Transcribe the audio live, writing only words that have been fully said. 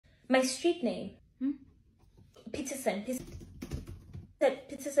My street name? Peterson.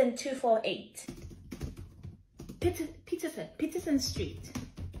 Peterson 248. Peterson Street.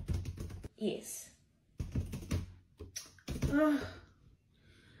 Yes.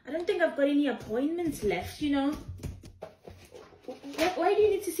 I don't think I've got any appointments left, you know. Why do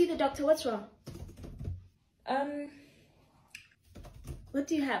you need to see the doctor? What's wrong? What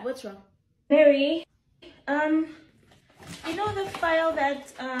do you have? What's wrong? Mary, you know the file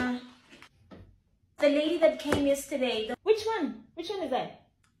that, the lady that came yesterday, Which one? Which one is that?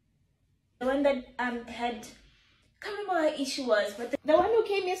 the one that, had, I can't remember what her issue was, but The one who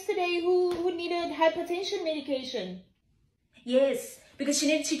came yesterday who needed hypertension medication. yes, because she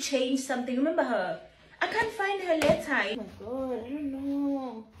needed to change something. Remember her? I can't find her letter. Oh my god, I don't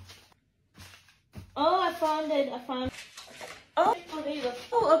know. Oh, I found it. Oh, There you go.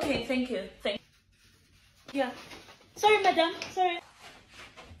 oh, okay, thank you. Yeah. Sorry, madam. Sorry.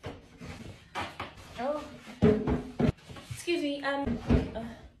 Oh, excuse me,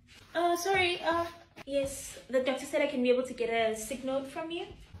 Sorry. yes, the doctor said I can be able to get a sick note from you.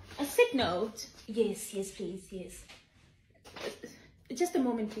 A sick note. Yes, please, yes. Just a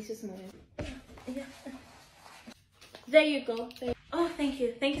moment, please. Just a moment. Yeah. There you go. Oh, thank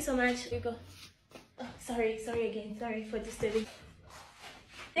you so much. There you go. Oh, sorry again, sorry for disturbing.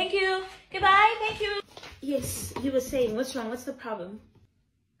 Thank you, goodbye, thank you. Yes, you were saying, what's wrong? What's the problem?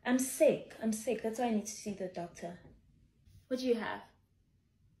 I'm sick, that's why I need to see the doctor. What do you have?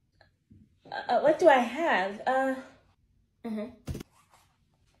 What do I have?